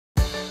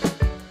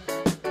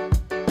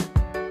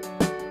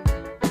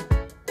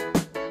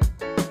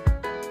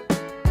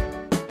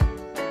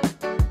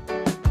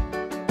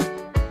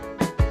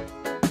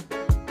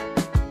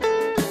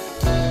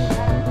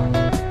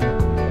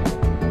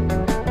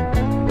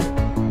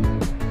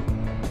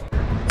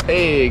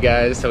Hey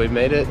guys, so we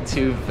made it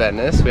to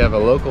Venice. We have a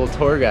local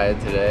tour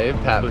guide today,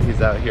 Pat. He's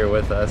out here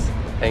with us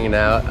hanging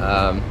out.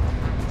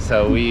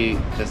 So we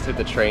just took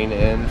the train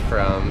in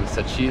from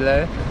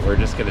Sicily. We're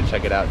just gonna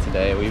check it out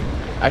today. We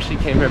actually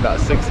came here about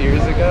 6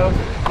 years ago,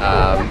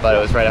 but it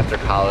was right after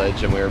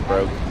college and we were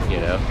broke, you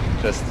know,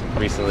 just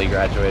recently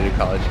graduated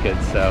college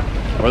kids. So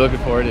we're looking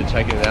forward to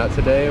checking it out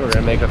today. We're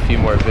gonna make a few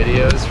more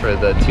videos for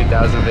the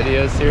 2000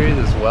 videos series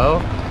as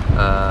well,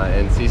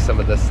 and see some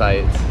of the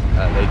sites.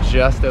 They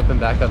just opened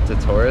back up to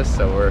tourists,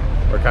 so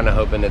we're kind of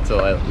hoping it's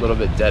a little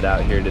bit dead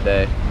out here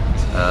today,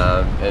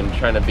 and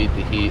trying to beat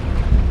the heat.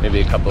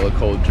 Maybe a couple of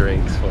cold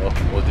drinks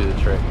will do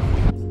the trick.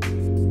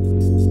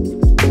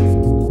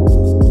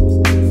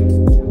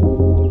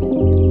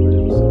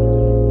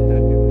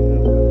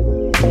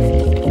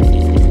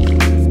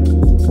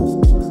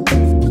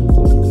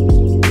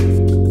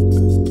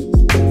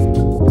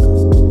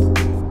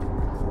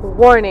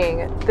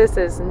 Warning, this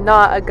is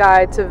not a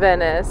guide to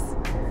Venice.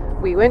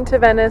 We went to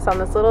Venice on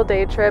this little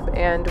day trip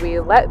and we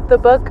let the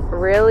book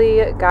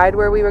really guide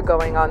where we were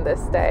going on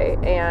this day.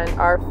 And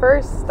our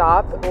first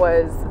stop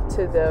was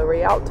to the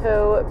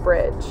Rialto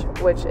Bridge,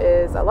 which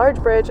is a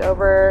large bridge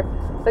over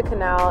the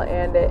canal,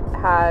 and it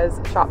has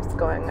shops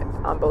going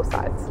on both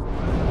sides.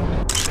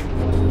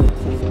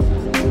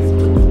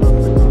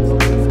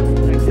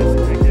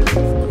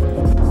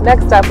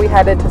 Next up, we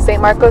headed to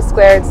St. Marco's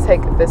Square to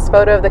take this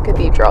photo of the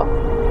cathedral.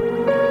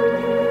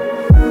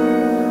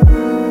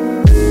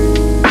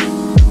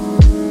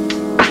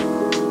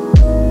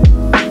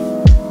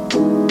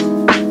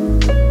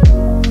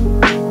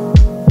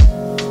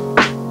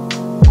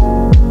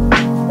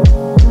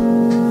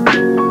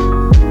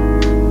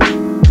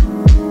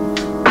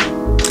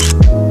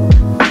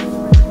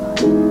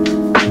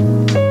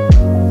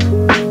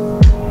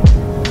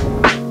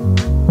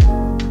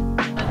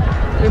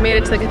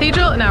 To the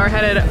cathedral, and now we're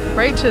headed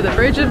right to the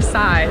Bridge of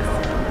Sighs.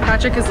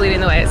 Patrick is leading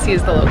the way as he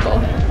is the local. You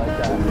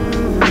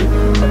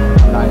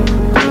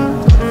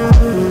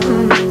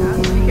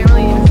can't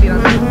really even see it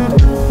on there.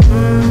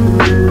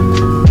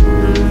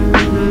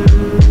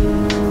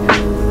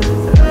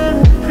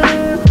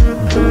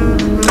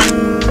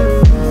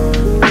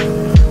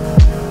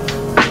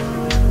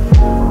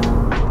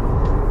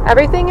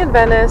 Everything in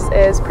Venice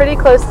is pretty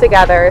close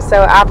together,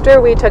 so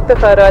after we took the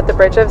photo at the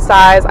Bridge of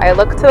Sighs, I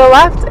looked to the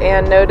left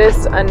and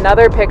noticed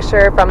another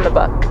picture from the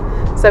book.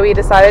 So we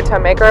decided to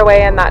make our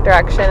way in that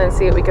direction and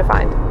see what we could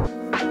find.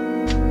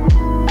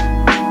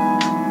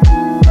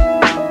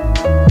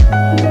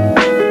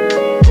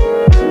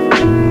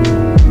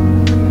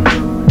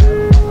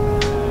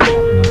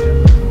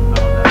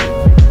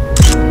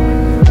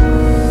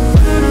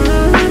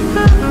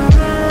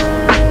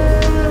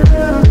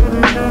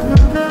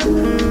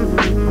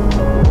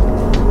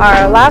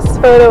 Our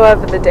last photo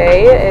of the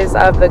day is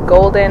of the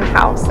Golden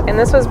House, and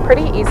this was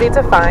pretty easy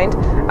to find.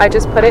 I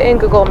just put it in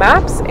Google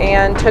Maps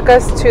and took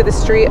us to the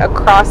street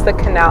across the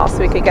canal so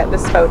we could get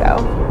this photo.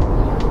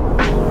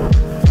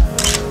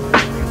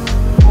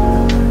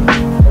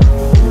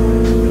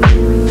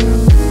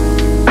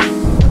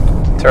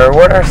 To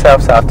reward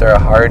ourselves after a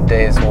hard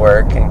day's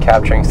work and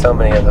capturing so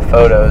many of the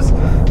photos,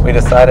 we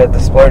decided to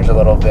splurge a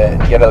little bit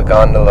and get a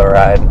gondola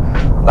ride.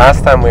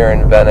 Last time we were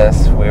in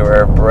Venice, we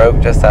were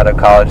broke just out of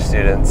college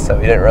students, so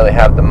we didn't really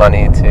have the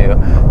money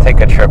to take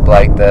a trip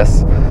like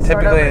this.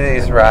 Typically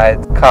these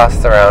rides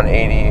cost around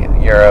 80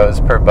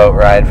 euros per boat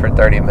ride for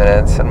 30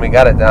 minutes, and we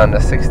got it down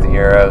to 60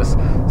 euros,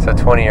 so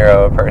 20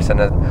 euro a person.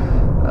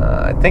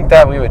 I think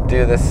that we would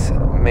do this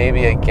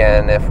maybe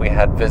again if we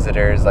had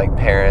visitors like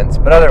parents,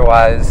 but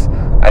otherwise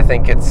I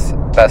think it's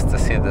best to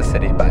see the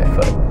city by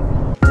foot.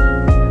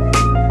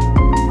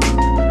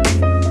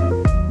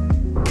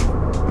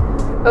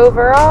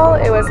 Overall,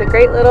 it was a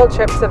great little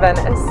trip to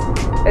Venice.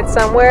 It's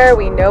somewhere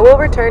we know we'll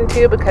return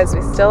to because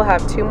we still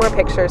have 2 more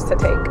pictures to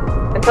take.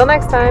 Until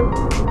next time!